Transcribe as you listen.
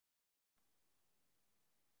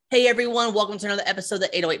Hey everyone, welcome to another episode of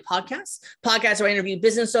the 808 Podcast where I interview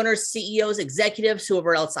business owners, CEOs, executives,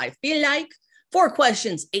 whoever else I feel like. 4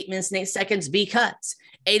 questions, 8 minutes and 8 seconds because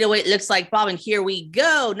 808 looks like Bob, and here we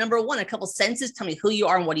go. Number 1, a couple sentences. Tell me who you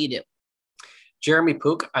are and what do you do? Jeremy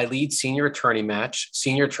Pook. I lead Senior Attorney Match.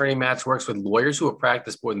 Senior Attorney Match works with lawyers who have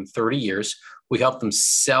practiced more than 30 years. We help them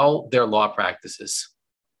sell their law practices.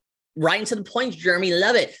 Right into the point, Jeremy.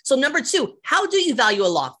 Love it. So number 2, how do you value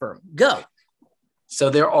a law firm? Go. So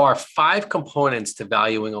there are 5 components to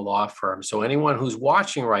valuing a law firm. So anyone who's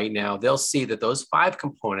watching right now, they'll see that those 5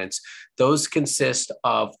 components, those consist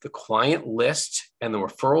of the client list and the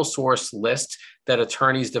referral source list that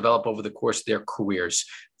attorneys develop over the course of their careers.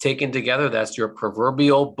 Taken together, that's your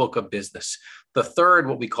proverbial book of business. The third,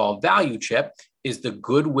 what we call value chip, is the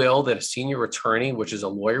goodwill that a senior attorney, which is a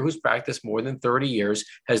lawyer who's practiced more than 30 years,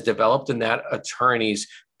 has developed in that attorney's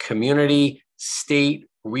community, state,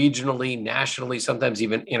 regionally, nationally, sometimes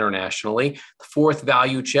even internationally. The fourth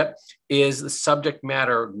value chip is the subject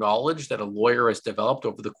matter knowledge that a lawyer has developed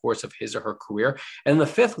over the course of his or her career. And the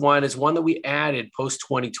fifth one is one that we added post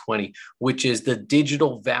 2020, which is the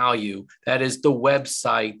digital value. That is the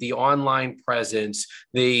website, the online presence,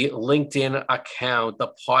 the LinkedIn account, the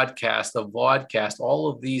podcast, the vodcast, all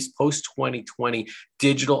of these post 2020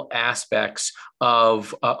 digital aspects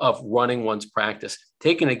of running one's practice.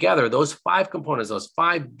 Taken together, those 5 components, those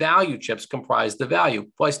 5 value chips comprise the value.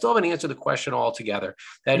 Well, I still haven't answered the question altogether.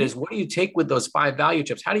 That is, what do you take with those 5 value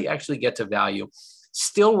chips? How do you actually get to value?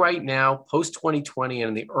 Still right now, post 2020 and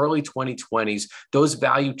in the early 2020s, those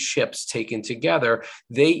value chips taken together,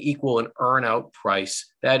 they equal an earn-out price.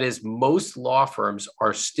 That is, most law firms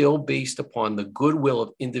are still based upon the goodwill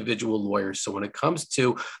of individual lawyers. So when it comes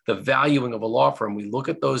to the valuing of a law firm, we look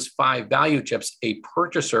at those 5 value chips. A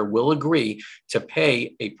purchaser will agree to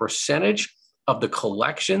pay a percentage of the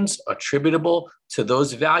collections attributable to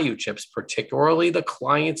those value chips, particularly the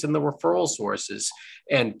clients and the referral sources,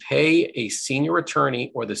 and pay a senior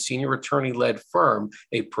attorney or the senior attorney-led firm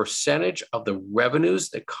a percentage of the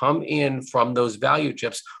revenues that come in from those value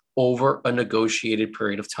chips over a negotiated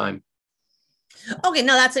period of time. Okay,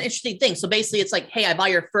 now that's an interesting thing. So basically it's like, hey, I buy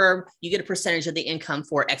your firm, you get a percentage of the income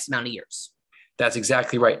for X amount of years. That's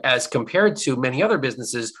exactly right. As compared to many other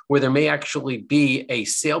businesses where there may actually be a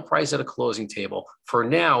sale price at a closing table. For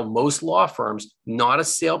now, most law firms, not a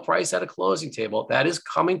sale price at a closing table. That is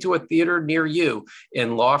coming to a theater near you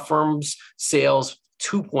in Law Firms Sales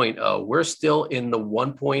 2.0. We're still in the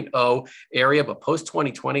 1.0 area, but post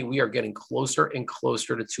 2020, we are getting closer and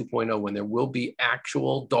closer to 2.0 when there will be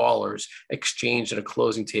actual dollars exchanged at a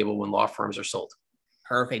closing table when law firms are sold.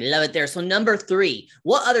 Perfect. Love it there. So number 3,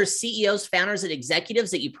 what other CEOs, founders, and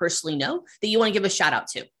executives that you personally know that you want to give a shout out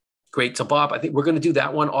to? Great. So Bob, I think we're going to do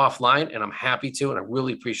that one offline, and I'm happy to, and I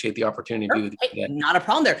really appreciate the opportunity to be with you today. Not a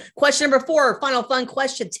problem there. Question number 4, final fun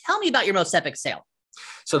question. Tell me about your most epic sale.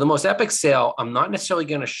 So the most epic sale, I'm not necessarily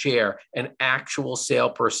going to share an actual sale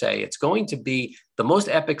per se. It's going to be the most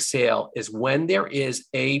epic sale is when there is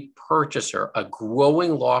a purchaser, a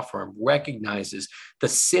growing law firm recognizes the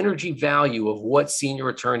synergy value of what senior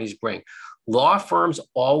attorneys bring. Law firms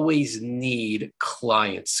always need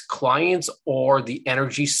clients. Clients are the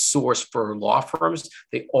energy source for law firms.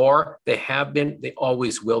 They are, they have been, they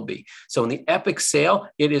always will be. So in the epic sale,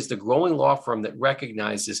 it is the growing law firm that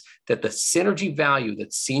recognizes that the synergy value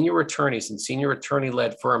that senior attorneys and senior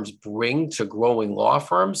attorney-led firms bring to growing law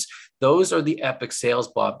firms. Those are the epic sales,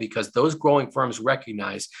 Bob, because those growing firms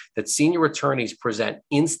recognize that senior attorneys present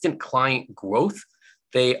instant client growth.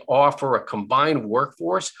 They offer a combined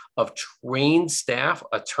workforce of trained staff,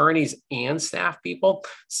 attorneys and staff people,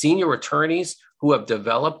 senior attorneys who have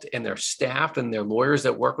developed, and their staff and their lawyers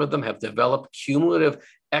that work with them have developed cumulative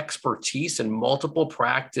expertise in multiple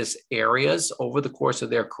practice areas over the course of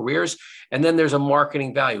their careers. And then there's a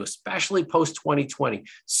marketing value, especially post 2020.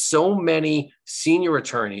 So many senior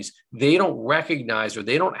attorneys, they don't recognize or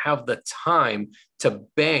they don't have the time to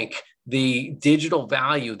bank the digital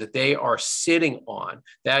value that they are sitting on.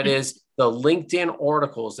 That is the LinkedIn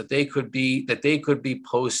articles that they could be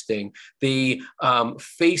posting, the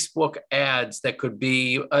Facebook ads that could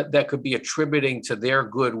be attributing to their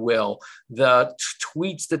goodwill, the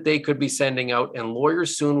tweets that they could be sending out, and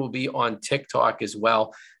lawyers soon will be on TikTok as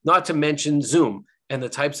well. Not to mention Zoom and the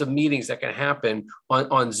types of meetings that can happen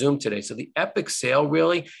on Zoom today. So the epic sale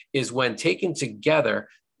really is when taken together,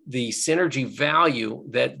 the synergy value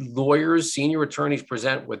that lawyers, senior attorneys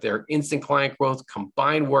present with their instant client growth,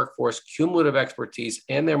 combined workforce, cumulative expertise,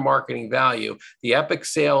 and their marketing value. The epic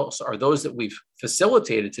sales are those that we've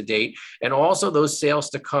facilitated to date, and also those sales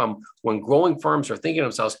to come when growing firms are thinking to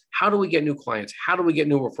themselves, how do we get new clients? How do we get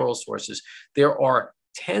new referral sources? There are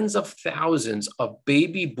tens of thousands of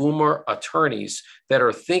baby boomer attorneys that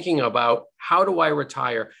are thinking about, how do I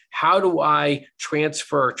retire? How do I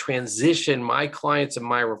transition my clients and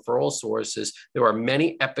my referral sources? There are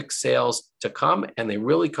many epic sales to come, and they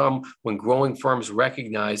really come when growing firms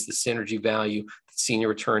recognize the synergy value that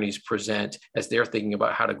senior attorneys present as they're thinking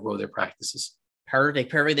about how to grow their practices.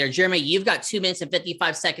 Perfect there. Jeremy, you've got 2 minutes and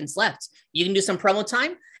 55 seconds left. You can do some promo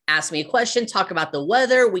time. Ask me a question, talk about the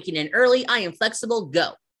weather. We can end early. I am flexible.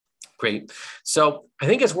 Go. Great. So I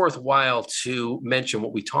think it's worthwhile to mention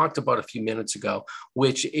what we talked about a few minutes ago,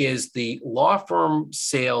 which is the law firm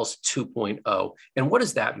sales 2.0. And what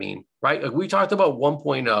does that mean, right? Like we talked about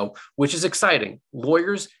 1.0, which is exciting.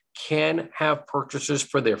 Lawyers can have purchasers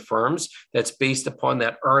for their firms that's based upon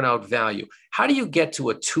that earnout value. How do you get to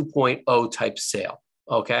a 2.0 type sale?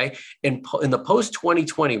 Okay. In the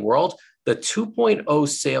post-2020 world, the 2.0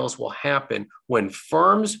 sales will happen when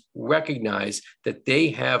firms recognize that they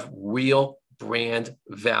have real brand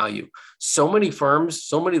value. So many firms,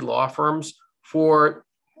 so many law firms for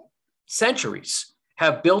centuries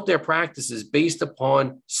have built their practices based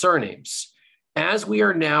upon surnames. As we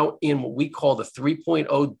are now in what we call the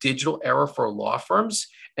 3.0 digital era for law firms,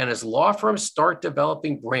 and as law firms start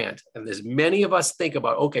developing brand, and as many of us think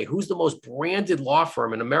about, okay, who's the most branded law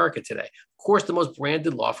firm in America today? Of course, the most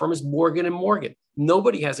branded law firm is Morgan & Morgan.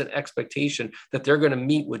 Nobody has an expectation that they're going to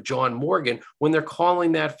meet with John Morgan when they're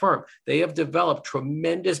calling that firm. They have developed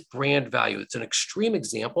tremendous brand value. It's an extreme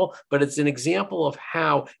example, but it's an example of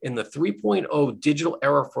how in the 3.0 digital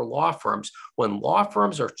era for law firms, when law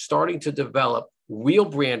firms are starting to develop real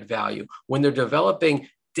brand value, when they're developing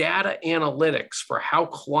data analytics for how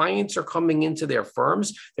clients are coming into their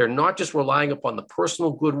firms, they're not just relying upon the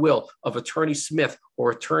personal goodwill of Attorney Smith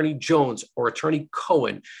or Attorney Jones or Attorney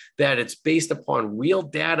Cohen, that it's based upon real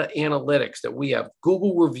data analytics, that we have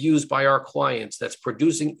Google reviews by our clients that's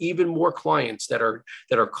producing even more clients that are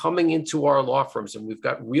coming into our law firms. And we've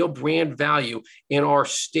got real brand value in our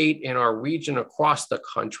state, in our region, across the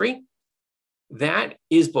country. That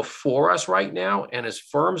is before us right now. And as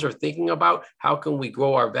firms are thinking about how can we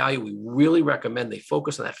grow our value, we really recommend they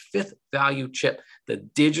focus on that fifth value chip, the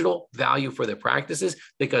digital value for their practices,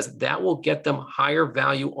 because that will get them higher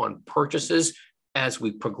value on purchases as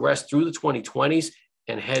we progress through the 2020s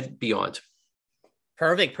and head beyond.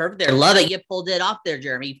 Perfect there. Love it. You pulled it off there,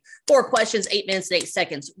 Jeremy. 4 questions, 8 minutes and 8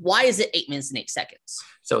 seconds. Why is it 8 minutes and 8 seconds?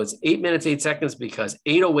 So it's 8 minutes, 8 seconds because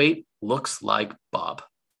 808 looks like Bob.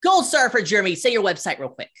 Gold star for Jeremy. Say your website real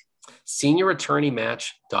quick.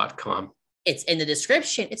 seniorattorneymatch.com. It's in the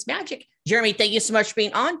description. It's magic. Jeremy, thank you so much for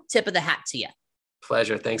being on. Tip of the hat to you.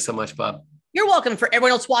 Pleasure. Thanks so much, Bob. You're welcome. For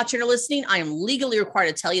everyone else watching or listening, I am legally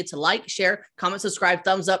required to tell you to like, share, comment, subscribe,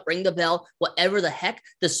 thumbs up, ring the bell, whatever the heck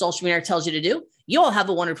the social media tells you to do. You all have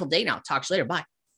a wonderful day now. Talk to you later. Bye.